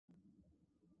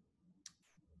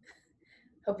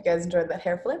Hope you guys enjoyed that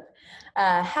hair flip.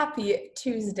 Happy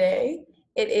Tuesday.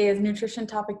 It is Nutrition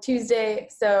Topic Tuesday,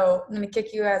 so I'm going to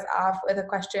kick you guys off with a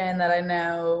question that I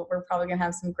know we're probably going to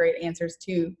have some great answers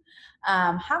to.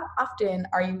 How often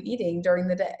are you eating during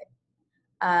the day?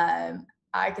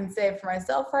 I can say for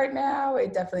myself right now,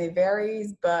 it definitely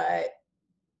varies, but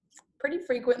pretty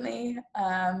frequently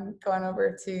going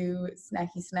over to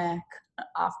snacky snack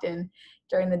often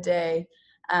during the day.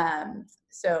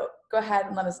 So go ahead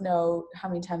and let us know how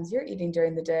many times you're eating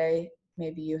during the day.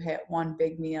 Maybe you hit one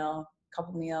big meal,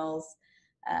 couple meals,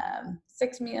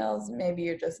 6 meals. Maybe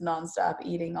you're just nonstop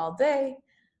eating all day.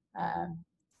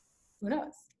 Who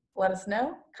knows? Let us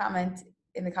know. Comment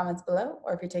in the comments below,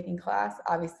 or if you're taking class,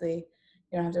 obviously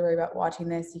you don't have to worry about watching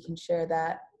this. You can share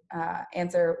that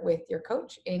answer with your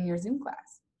coach in your Zoom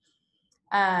class.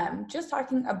 Just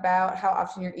talking about how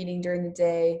often you're eating during the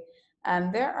day.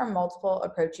 There are multiple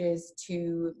approaches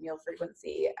to meal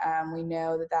frequency. We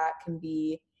know that that can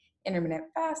be intermittent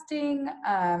fasting,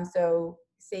 so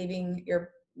saving your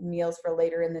meals for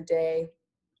later in the day,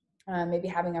 maybe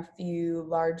having a few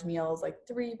large meals, like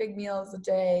 3 big meals a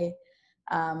day,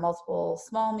 multiple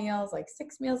small meals, like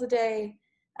 6 meals a day,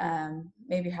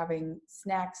 maybe having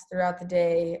snacks throughout the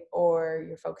day, or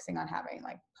you're focusing on having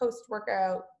like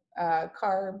post-workout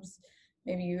carbs.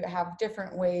 Maybe you have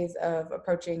different ways of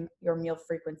approaching your meal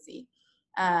frequency.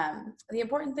 The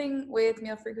important thing with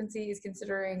meal frequency is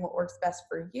considering what works best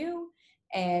for you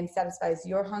and satisfies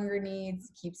your hunger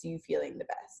needs, keeps you feeling the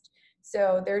best.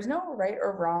 So there's no right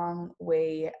or wrong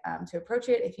way to approach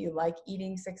it. If you like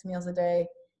eating 6 meals a day,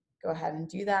 go ahead and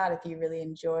do that. If you really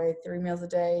enjoy 3 meals a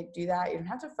day, do that. You don't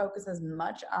have to focus as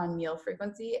much on meal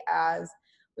frequency as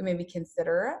we maybe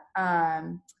consider.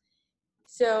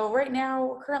 So right now,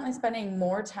 we're currently spending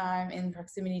more time in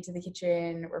proximity to the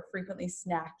kitchen. We're frequently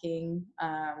snacking.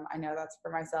 I know that's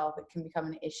for myself, it can become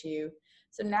an issue.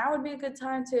 So now would be a good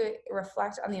time to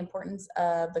reflect on the importance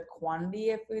of the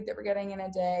quantity of food that we're getting in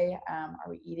a day. Are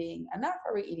we eating enough?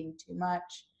 Are we eating too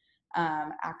much?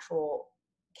 Actual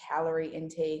calorie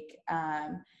intake.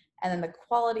 And then the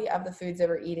quality of the foods that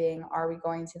we're eating. Are we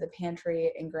going to the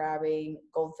pantry and grabbing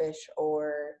goldfish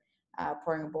or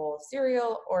pouring a bowl of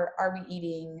cereal, or are we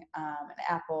eating an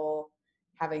apple,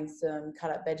 having some cut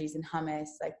up veggies and hummus?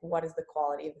 Like, what is the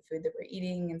quality of the food that we're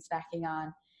eating and snacking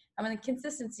on? I mean, the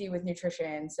consistency with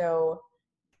nutrition. So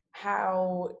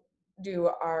how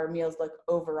do our meals look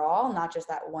overall, not just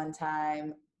that one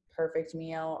time perfect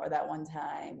meal or that one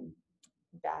time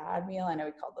bad meal? I know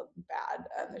we call them bad.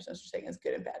 There's no such thing as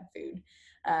good and bad food.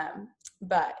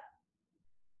 But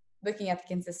looking at the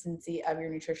consistency of your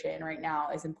nutrition right now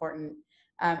is important.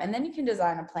 And then you can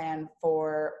design a plan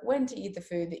for when to eat the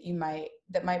food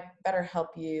that might better help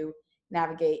you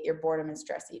navigate your boredom and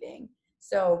stress eating.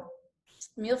 So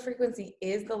meal frequency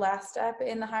is the last step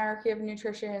in the hierarchy of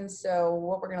nutrition. So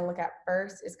what we're going to look at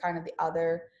first is kind of the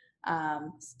other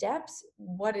steps.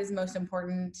 What is most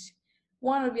important?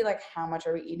 One would be like, how much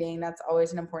are we eating? That's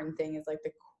always an important thing, is like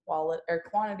the quality or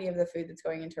quantity of the food that's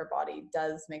going into our body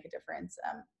does make a difference.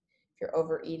 If you're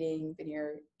overeating, then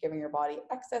you're giving your body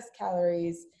excess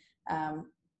calories,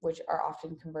 which are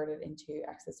often converted into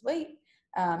excess weight.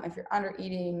 If you're under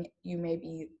eating, you may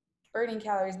be burning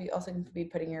calories, but you also can be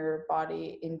putting your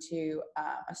body into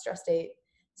a stress state.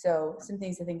 So some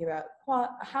things to think about: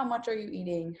 how much are you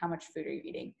eating? How much food are you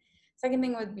eating? Second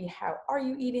thing would be, how are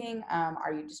you eating?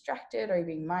 Are you distracted? Are you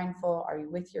being mindful? Are you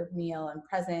with your meal and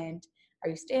present? Are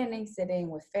you standing,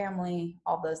 sitting, with family?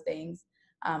 All those things.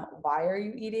 Why are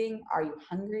you eating? Are you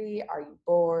hungry? Are you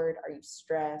bored? Are you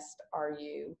stressed? Are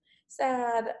you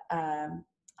sad?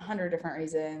 100 different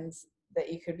reasons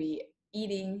that you could be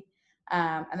eating.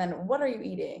 And then, what are you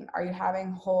eating? Are you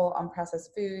having whole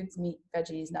unprocessed foods, meat,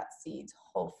 veggies, nuts, seeds,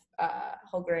 whole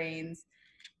grains,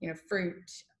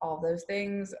 fruit, all those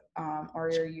things? Or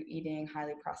are you eating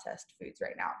highly processed foods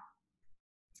right now?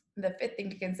 The fifth thing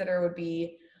to consider would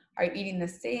be, are you eating the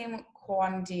same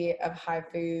quantity of high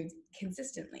foods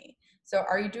consistently? So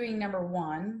are you doing, number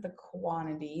 1, the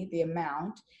quantity, the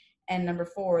amount, and number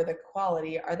 4, the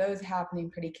quality? Are those happening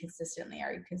pretty consistently?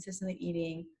 Are you consistently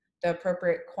eating the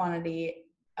appropriate quantity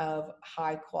of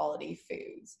high quality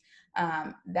foods?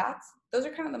 Those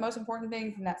are kind of the most important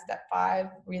things, and that step 5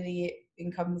 really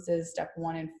encompasses step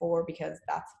 1 and 4, because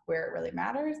that's where it really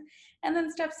matters. And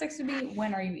then step 6 would be,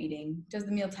 when are you eating? Does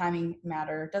the meal timing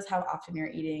matter? Does how often you're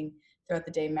eating throughout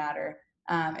the day matter?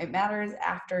 It matters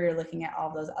after you're looking at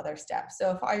all those other steps.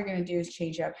 So if all you're going to do is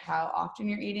change up how often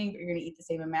you're eating, but you're going to eat the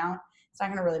same amount, it's not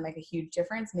going to really make a huge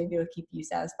difference. Maybe it'll keep you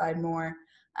satisfied more.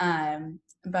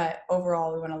 But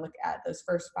overall, we want to look at those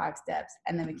first 5 steps,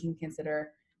 and then we can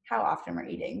consider how often we're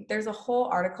eating. There's a whole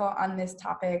article on this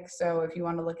topic. So if you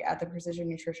want to look at the precision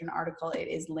nutrition article, it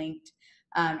is linked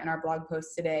in our blog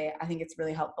post today. I think it's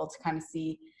really helpful to kind of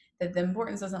see that the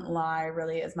importance doesn't lie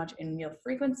really as much in meal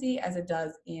frequency as it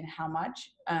does in how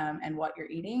much and what you're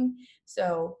eating.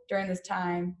 So during this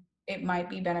time, it might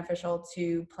be beneficial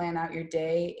to plan out your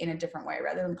day in a different way.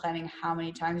 Rather than planning how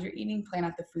many times you're eating, plan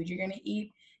out the food you're going to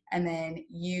eat, and then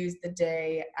use the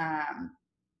day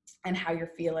and how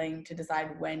you're feeling to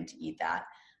decide when to eat that.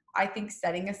 I think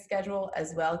setting a schedule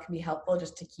as well can be helpful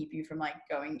just to keep you from like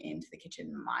going into the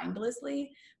kitchen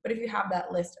mindlessly. But if you have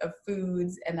that list of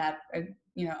foods and that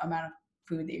amount of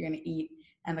food that you're going to eat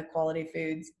and the quality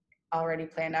foods already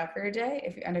planned out for your day,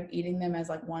 if you end up eating them as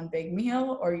like one big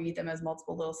meal or you eat them as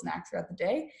multiple little snacks throughout the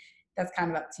day, that's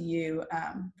kind of up to you.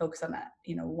 Focus on that,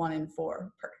 1 in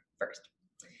 4 first.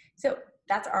 So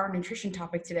that's our nutrition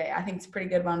topic today. I think it's a pretty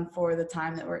good one for the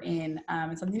time that we're in,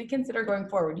 and something to consider going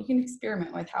forward. You can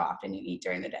experiment with how often you eat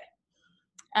during the day.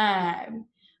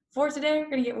 For today, we're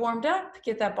going to get warmed up,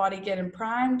 get that body getting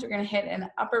primed. We're going to hit an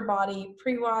upper body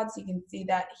pre-WOD. So you can see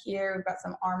that here. We've got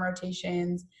some arm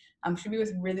rotations. Should be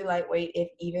with really light weight, if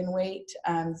even weight.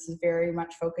 This is very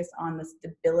much focused on the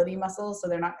stability muscles. So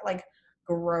they're not like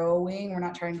growing. We're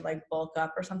not trying to like bulk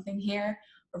up or something here.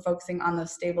 We're focusing on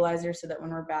those stabilizers so that when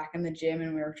we're back in the gym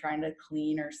and we're trying to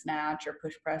clean or snatch or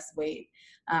push press weight,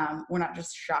 we're not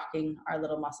just shocking our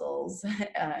little muscles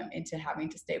into having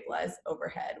to stabilize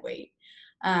overhead weight.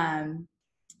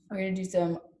 We're going to do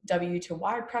some W to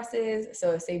Y presses.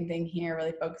 So same thing here,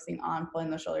 really focusing on pulling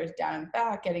the shoulders down and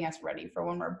back, getting us ready for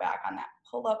when we're back on that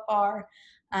pull-up bar.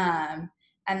 And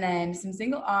then some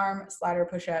single arm slider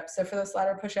push-ups. So for those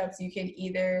slider push-ups, you can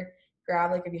either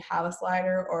grab, like if you have a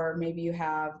slider or maybe you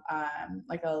have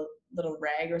like a little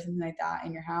rag or something like that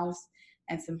in your house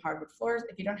and some hardwood floors.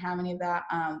 If you don't have any of that,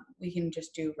 we can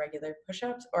just do regular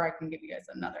push-ups, or I can give you guys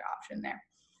another option there.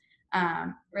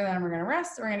 Then we're going to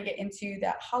rest. We're going to get into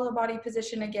that hollow body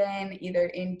position again, either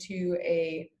into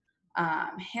a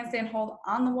handstand hold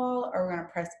on the wall, or we're going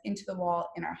to press into the wall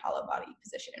in our hollow body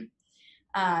position.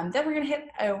 Then we're going to hit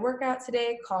a workout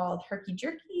today called Herky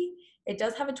Jerky. It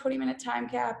does have a 20-minute time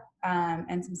cap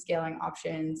and some scaling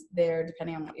options there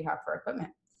depending on what you have for equipment.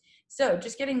 So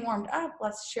just getting warmed up,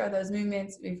 let's show those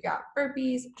movements. We've got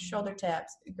burpees, shoulder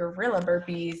taps, gorilla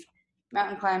burpees,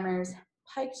 mountain climbers,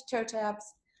 piked toe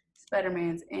taps,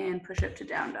 Spider-Mans, and push-up to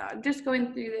down dog. Just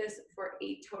going through this for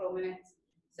 8 total minutes.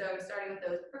 So starting with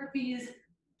those burpees,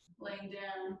 laying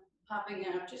down, popping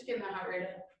up, just getting the heart rate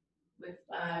up with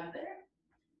 5 there.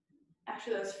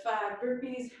 After those 5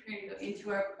 burpees, we're going to go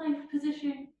into our plank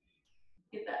position.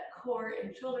 Get that core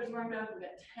and shoulders warmed up. We've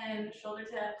got 10 shoulder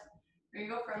taps. We're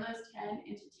going to go from those 10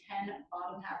 into 10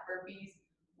 bottom half burpees,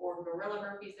 or gorilla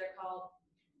burpees they're called.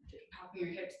 Just popping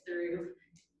your hips through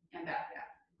and back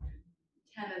out.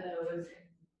 10 of those.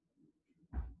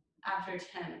 After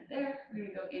 10 there, we're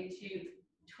going to go into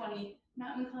 20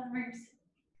 mountain climbers.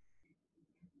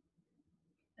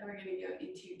 Then we're going to go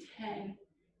into 10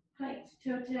 piked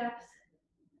toe taps.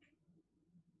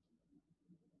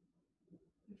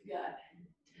 We've got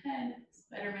 10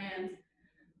 Spider-Mans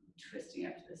twisting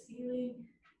up to the ceiling.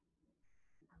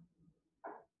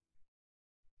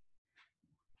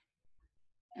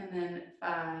 And then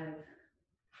 5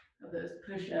 of those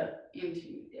push-up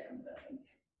into down dog.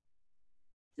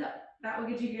 So that will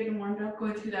get you good and warmed up.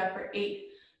 Going through that for 8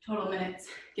 total minutes.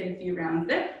 Get a few rounds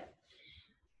there.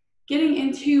 Getting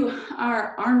into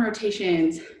our arm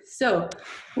rotations. So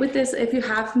with this, if you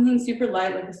have something super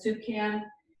light like a soup can,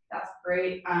 that's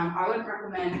great. I wouldn't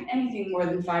recommend anything more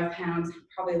than 5 pounds,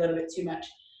 probably a little bit too much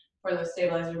for those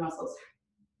stabilizer muscles.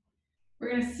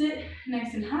 We're gonna sit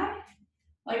nice and high,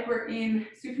 like we're in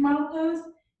supermodel pose.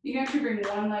 You can actually bring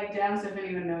one leg down, so if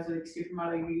anyone knows with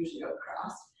supermodel, you usually go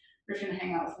across. We're just gonna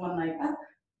hang out with one leg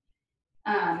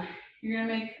up. You're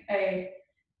gonna make a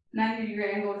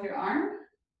 90-degree angle with your arm,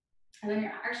 and then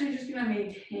you're actually just gonna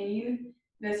maintain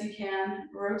this you can,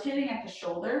 rotating at the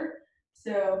shoulder.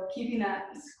 So keeping that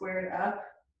squared up,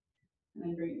 and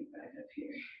then bringing it back up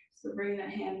here. So bringing that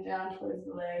hand down towards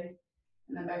the leg,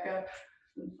 and then back up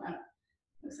to the front.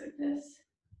 Looks like this.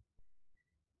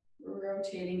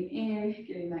 Rotating in,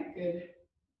 getting that good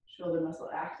shoulder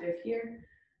muscle active here.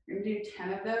 We're gonna do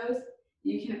 10 of those.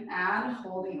 You can add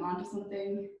holding onto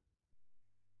something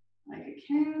like a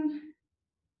can.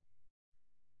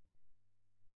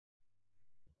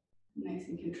 Nice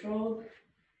and controlled.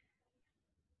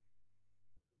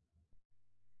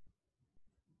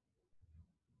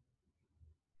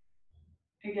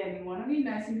 Again, you want to be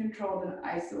nice and controlled and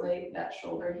isolate that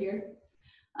shoulder here.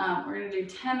 We're going to do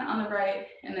 10 on the right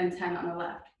and then 10 on the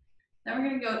left. Then we're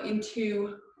going to go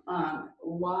into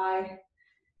Y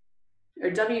or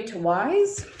W to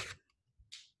Ys.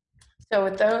 So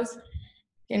with those,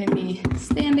 you're gonna be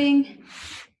standing,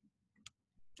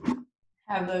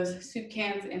 have those soup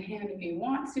cans in hand if you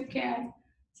want soup cans,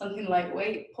 something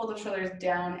lightweight, pull the shoulders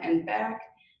down and back.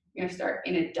 You're gonna start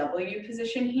in a W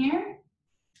position here.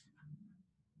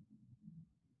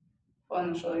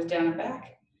 Pulling the shoulders down and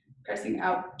back, pressing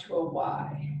out to a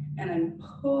Y, and then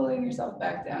pulling yourself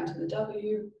back down to the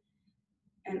W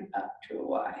and up to a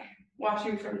Y.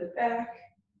 Watching from the back,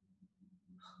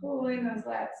 pulling those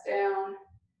lats down,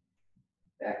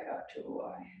 back up to a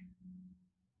Y.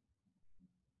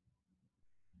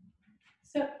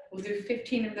 So we'll do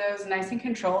 15 of those, nice and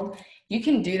controlled. You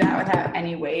can do that without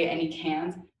any weight, any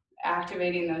cans,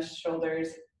 activating those shoulders,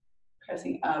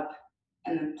 pressing up,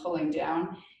 and then pulling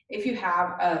down. If you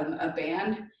have a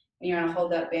band, and you want to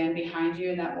hold that band behind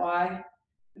you in that Y,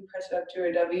 and press it up to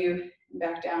a W and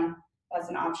back down, that's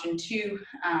an option too,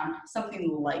 something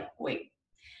lightweight.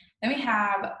 Then we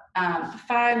have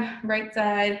 5 right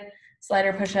side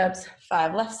slider push-ups,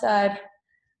 5 left side.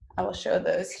 I will show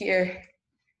those here.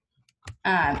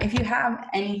 If you have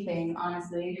anything,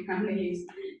 honestly, I'm gonna use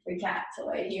the cat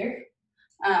toy here.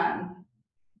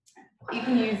 You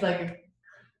can use like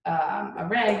a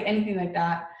rag, anything like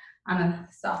that on a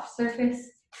soft surface,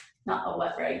 not a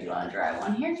wet rag, you want a dry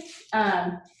one here.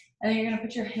 And then you're gonna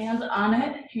put your hands on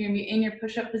it. You're gonna be in your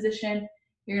push-up position.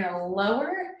 You're gonna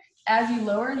lower. As you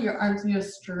lower, your arms gonna go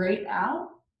straight out,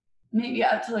 maybe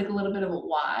out to like a little bit of a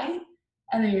Y.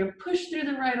 And then you're gonna push through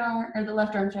the right arm, or the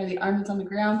left arm, sorry, the arm that's on the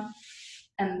ground,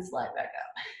 and then slide back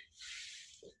up.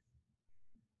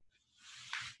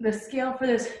 The scale for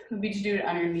this would be to do it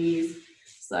on your knees,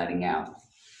 sliding out,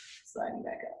 sliding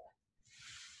back up.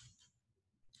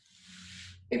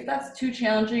 If that's too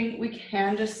challenging, we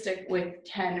can just stick with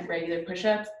 10 regular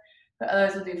push-ups, but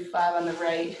otherwise we'll do 5 on the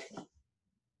right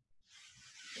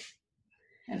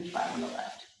and 5 on the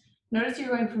left. Notice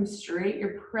you're going from straight,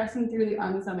 you're pressing through the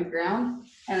arms on the ground,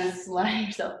 and then sliding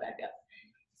yourself back up.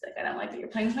 It's like, I don't like that you're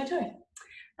playing with my toy.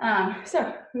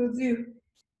 So we'll do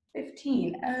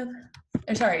 10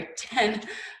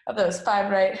 of those,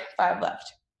 5 right, 5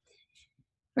 left.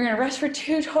 We're gonna rest for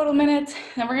 2 total minutes,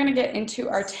 then we're gonna get into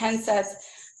our 10 sets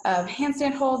of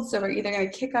handstand holds. So we're either gonna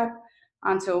kick up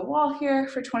onto a wall here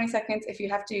for 20 seconds. If you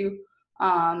have to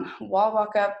wall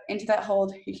walk up into that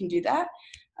hold, you can do that.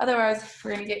 Otherwise,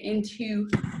 we're gonna get into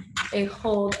a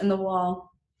hold in the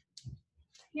wall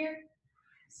here.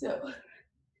 So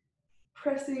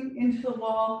pressing into the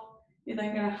wall, you're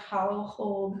then gonna hollow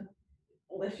hold,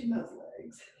 lifting those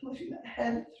legs, lifting that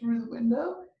head through the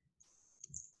window.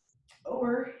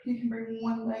 Or you can bring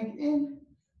one leg in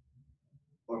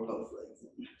or both legs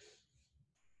in.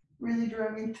 Really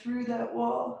driving through that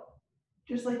wall,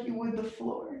 just like you would the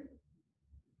floor.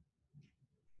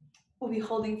 We'll be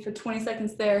holding for 20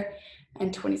 seconds there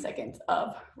and 20 seconds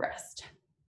of rest.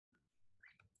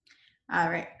 All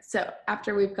right, so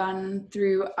after we've gone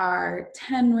through our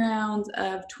 10 rounds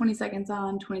of 20 seconds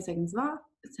on, 20 seconds off,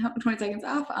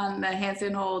 on the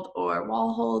handstand hold or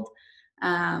wall hold,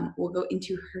 we'll go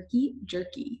into herky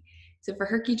jerky. So for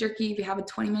herky jerky, if you have a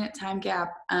 20-minute time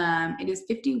gap, it is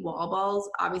 50 wall balls.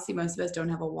 Obviously, most of us don't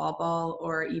have a wall ball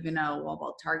or even a wall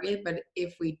ball target, but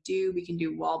if we do, we can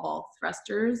do wall ball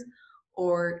thrusters,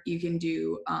 or you can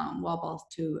do wall balls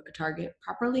to a target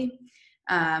properly.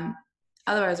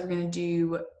 Otherwise, we're going to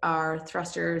do our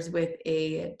thrusters with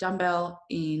a dumbbell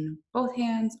in both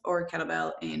hands or a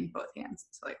kettlebell in both hands.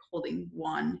 So like holding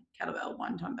one kettlebell,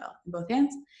 one dumbbell in both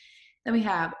hands. Then we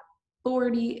have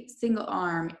 40 single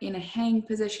arm in a hang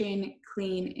position,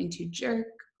 clean into jerk,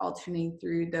 alternating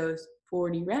through those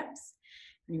 40 reps.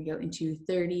 We're going to go into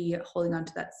 30, holding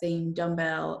onto that same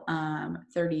dumbbell,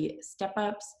 30 step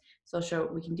ups. So I'll show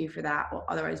what we can do for that. We'll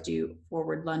otherwise do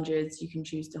forward lunges. You can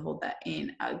choose to hold that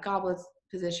in a goblet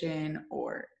position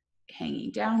or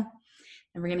hanging down.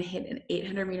 And we're gonna hit an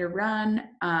 800-meter run.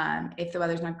 If the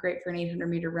weather's not great for an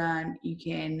 800-meter run, you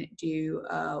can do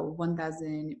a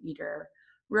 1,000-meter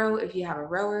row if you have a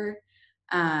rower,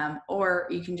 or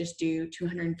you can just do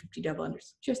 250 double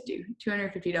unders. Just do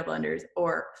 250 double unders,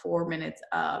 or 4 minutes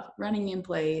of running in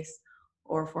place,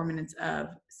 or 4 minutes of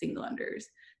single unders.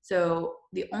 So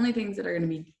the only things that are going to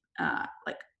be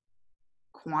like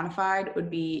quantified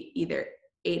would be either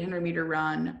 800-meter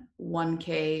run,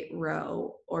 1K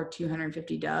row, or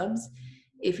 250 dubs.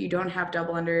 If you don't have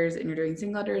double unders and you're doing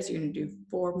single unders, you're going to do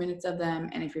 4 minutes of them.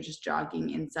 And if you're just jogging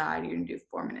inside, you're going to do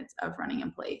 4 minutes of running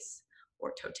in place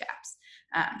or toe taps.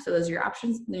 So those are your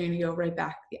options. Then you're going to go right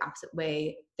back the opposite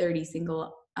way, 30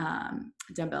 single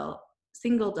dumbbell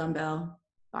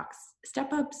box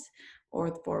step ups,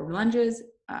 or 4 lunges,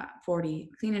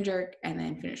 40 clean and jerk, and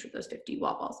then finish with those 50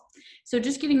 wall balls. So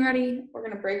just getting ready, we're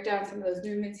gonna break down some of those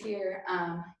movements here,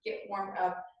 get warmed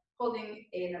up, holding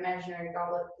an imaginary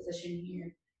goblet position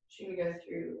here. We're gonna go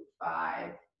through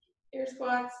 5 air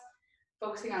squats,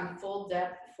 focusing on full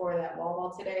depth for that wall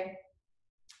ball today.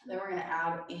 Then we're gonna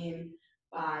add in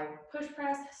 5 push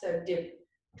press, so dip,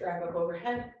 drag up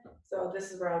overhead. So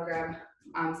this is where I'll grab,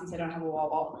 since I don't have a wall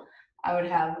ball, I would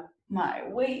have my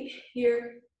weight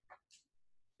here,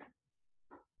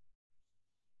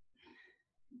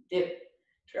 dip,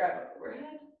 drag up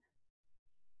overhead.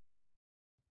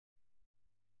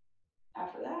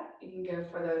 After that, you can go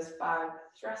for those 5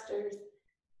 thrusters,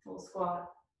 full squat,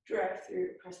 drag through,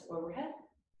 press up overhead.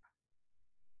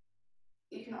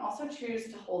 You can also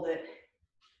choose to hold it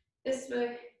this way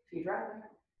if you'd rather.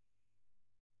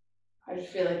 I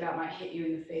just feel like that might hit you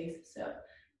in the face, so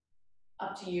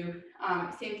up to you.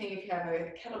 Same thing if you have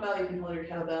a kettlebell, you can hold your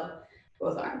kettlebell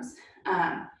both arms.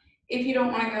 If you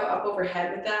don't want to go up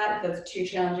overhead with that, if that's too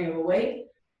challenging of a weight,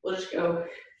 we'll just go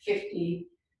 50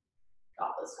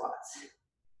 goblet squats.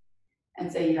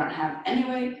 And say you don't have any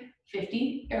weight,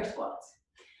 50 air squats.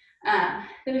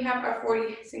 Then we have our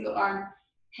 40 single arm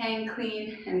hang,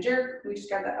 clean, and jerk. We just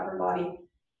got that upper body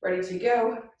ready to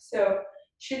go. So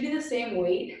should be the same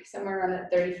weight, somewhere around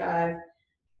that 35.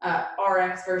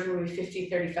 RX version would be 50,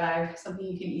 35, something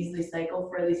you can easily cycle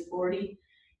for at least 40.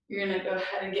 You're gonna go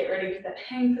ahead and get ready for that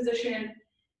hang position,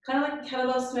 kind of like a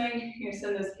kettlebell swing. You're gonna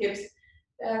send those hips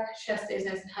back, chest stays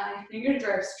nice and high. And you're gonna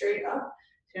drive straight up.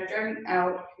 So you're not driving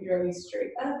out, you're driving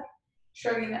straight up,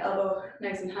 shrugging the elbow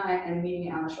nice and high and meeting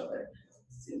it on the shoulder.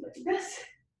 So like this.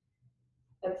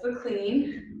 That's the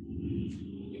clean.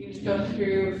 You can just go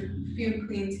through a few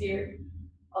cleans here,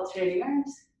 alternating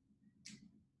arms.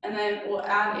 And then we'll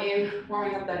add in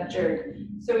warming up that jerk.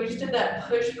 So we just did that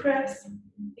push press.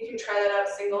 You can try that out,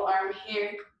 single arm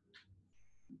here.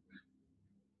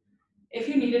 If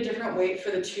you need a different weight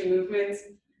for the 2 movements,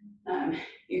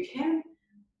 you can.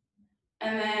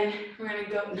 And then we're gonna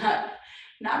go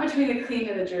not between the clean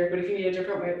and the jerk, but if you need a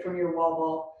different weight from your wall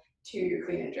ball to your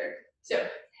clean and jerk. So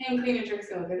hang, clean, and jerk is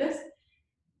gonna look like this.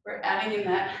 We're adding in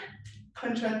that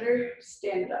punch under,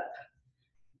 stand up.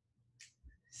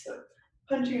 So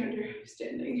punching under,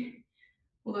 standing.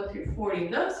 We'll go through 40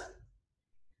 of those.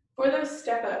 For those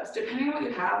step ups, depending on what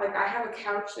you have, like I have a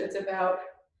couch that's about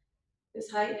this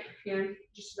height,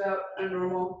 just about a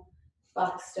normal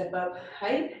box step up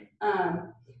height.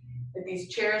 Like these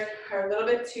chairs are a little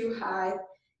bit too high.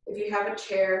 If you have a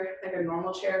chair, like a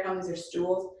normal chair at home, these are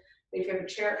stools. But if you have a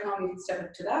chair at home, you can step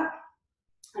up to that.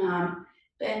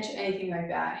 Bench, anything like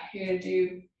that. You're gonna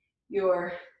do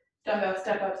your dumbbell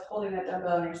step ups, holding that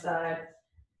dumbbell on your side,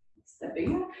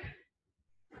 stepping up.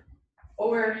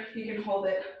 Or you can hold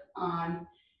it on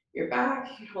your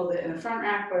back, you can hold it in the front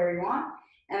rack, whatever you want.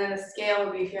 And then the scale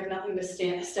would be if you have nothing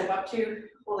to step up to,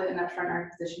 hold it in that front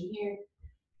rack position here.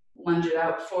 Lunge it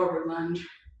out, forward lunge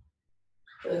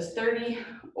for those 30,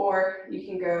 or you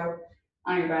can go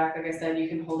on your back. Like I said, you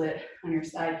can hold it on your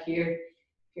side here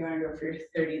if you want to go for your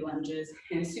 30 lunges.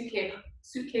 In a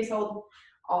suitcase hold,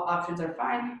 all options are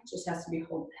fine. It just has to be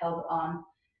held on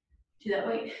to that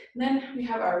weight. And then we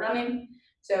have our running.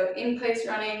 So in place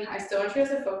running, I still want you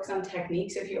guys to focus on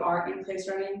technique. So if you are in place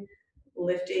running,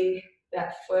 lifting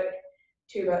that foot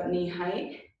to about knee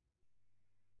height.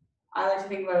 I like to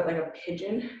think about it like a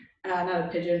pigeon, not a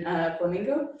pigeon,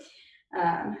 flamingo.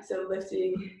 So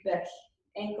lifting that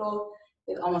ankle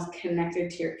is almost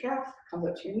connected to your calf, comes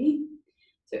up to your knee.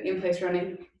 So in place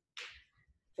running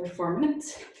for 4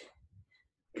 minutes.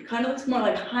 It kind of looks more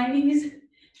like high knees,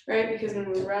 right? Because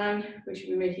when we run, we should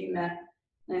be making that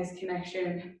nice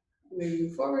connection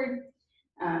moving forward.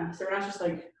 So we're not just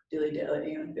like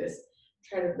dilly-dallying like this.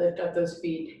 Try to lift up those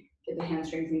feet, get the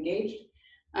hamstrings engaged.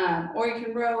 Or you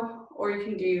can row, or you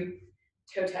can do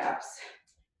toe taps,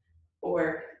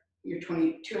 or your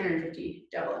 250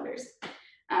 double unders.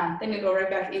 Then you go right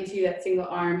back into that single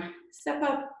arm step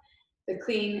up, the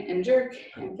clean and jerk,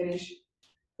 and finish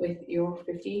with your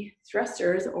 50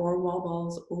 thrusters or wall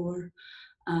balls or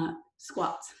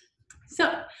squats.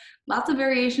 So lots of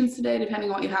variations today depending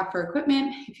on what you have for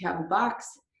equipment. If you have a box,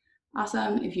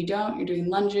 awesome. If you don't, you're doing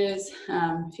lunges.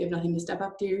 If you have nothing to step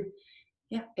up to,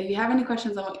 yeah. If you have any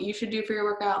questions on what you should do for your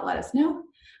workout, let us know.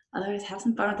 Otherwise, have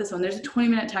some fun with this one. There's a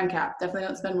 20-minute time cap. Definitely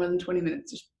don't spend more than 20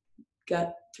 minutes. Just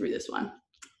get through this one.